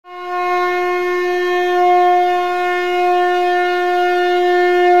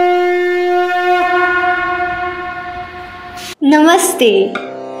Namaste.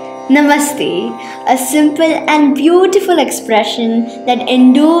 Namaste, a simple and beautiful expression that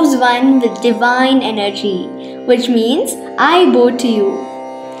endows one with divine energy, which means I bow to you.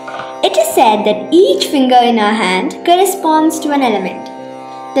 It is said that each finger in our hand corresponds to an element.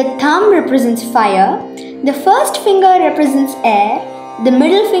 The thumb represents fire, the first finger represents air, the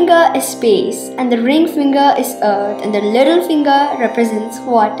middle finger is space, and the ring finger is earth, and the little finger represents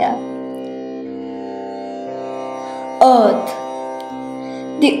water. Earth.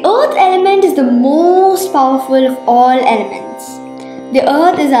 The earth element is the most powerful of all elements. The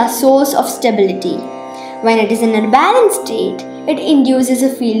earth is our source of stability. When it is in a balanced state, it induces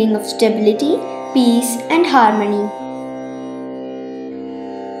a feeling of stability, peace, and harmony.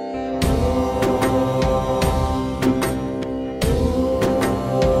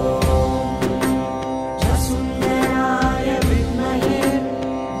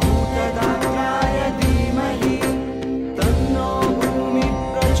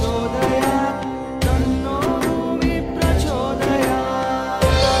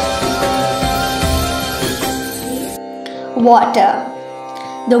 Water.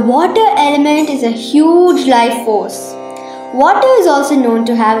 The water element is a huge life force. Water is also known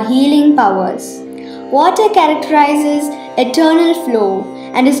to have healing powers. Water characterizes eternal flow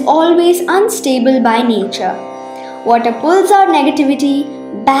and is always unstable by nature. Water pulls out negativity,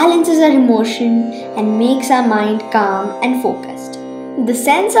 balances our emotion, and makes our mind calm and focused. The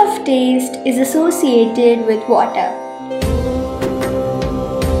sense of taste is associated with water.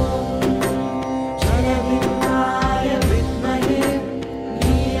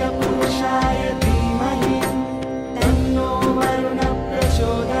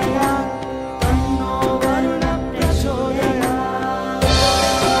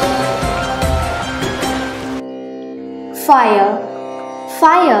 Fire.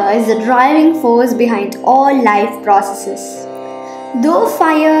 Fire is the driving force behind all life processes. Though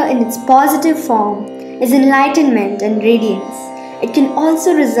fire in its positive form is enlightenment and radiance, it can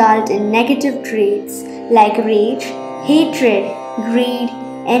also result in negative traits like rage, hatred, greed,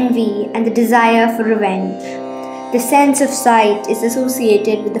 envy, and the desire for revenge. The sense of sight is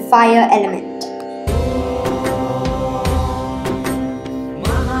associated with the fire element.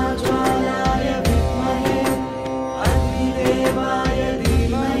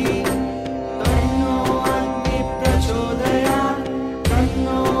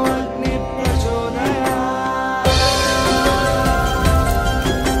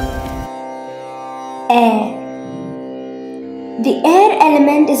 Air. The air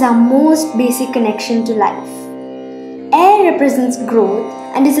element is our most basic connection to life. Air represents growth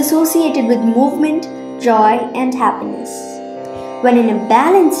and is associated with movement, joy, and happiness. When in a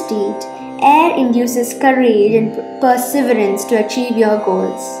balanced state, air induces courage and perseverance to achieve your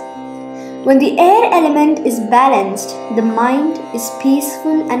goals. When the air element is balanced, the mind is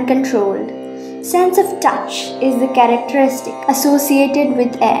peaceful and controlled. Sense of touch is the characteristic associated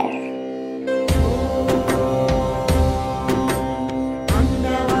with air.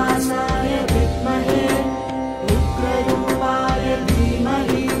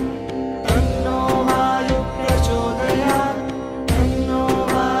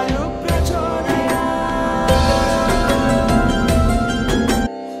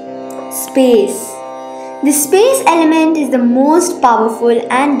 Space. The space element is the most powerful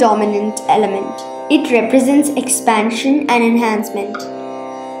and dominant element. It represents expansion and enhancement.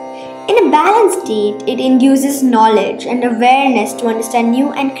 In a balanced state, it induces knowledge and awareness to understand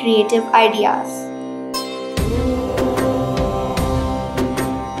new and creative ideas.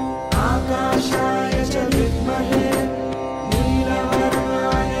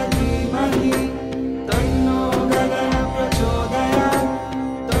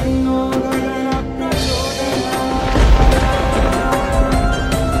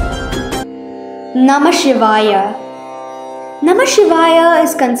 Namashivaya. Namashivaya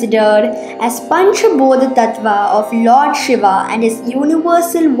is considered as Panchabhoota Tattva of Lord Shiva and his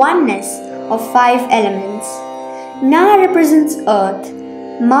universal oneness of 5 elements. Na represents earth,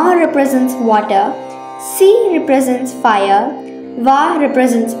 Ma represents water, Si represents fire, Va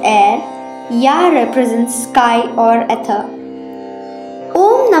represents air, Ya represents sky or ether.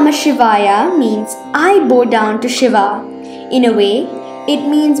 Om Namashivaya means I bow down to Shiva. In a way, it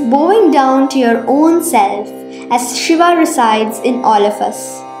means bowing down to your own self, as Shiva resides in all of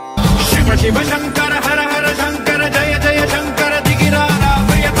us. Shiva Shiva Shankara Hara Hara Shankara Jaya Jaya Shankara Digirara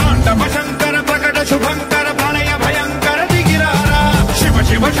Priya Tandava Shankara Prakata Shubhankara Pranaya Bhayankara Digirara Shiva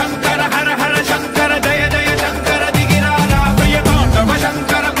Shiva Shankara Hara Hara Shankara Jaya Jaya Shankara Digirara Priya Tandava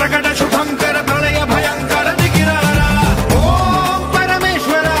Shankara Prakata Shubhankara Pranaya Bhayankara Digirara Om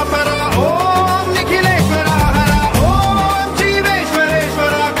Parameshwara Para Om Nikhileshwara Hara Om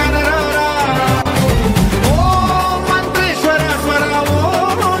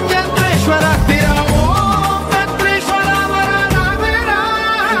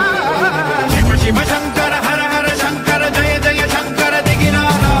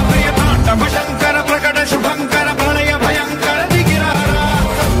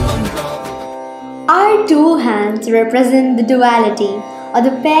My two hands represent the duality or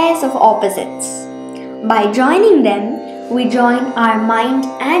the pairs of opposites. By joining them, we join our mind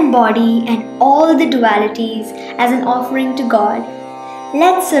and body and all the dualities as an offering to God.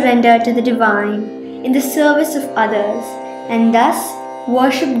 Let's surrender to the divine in the service of others and thus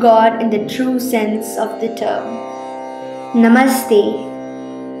worship God in the true sense of the term. Namaste.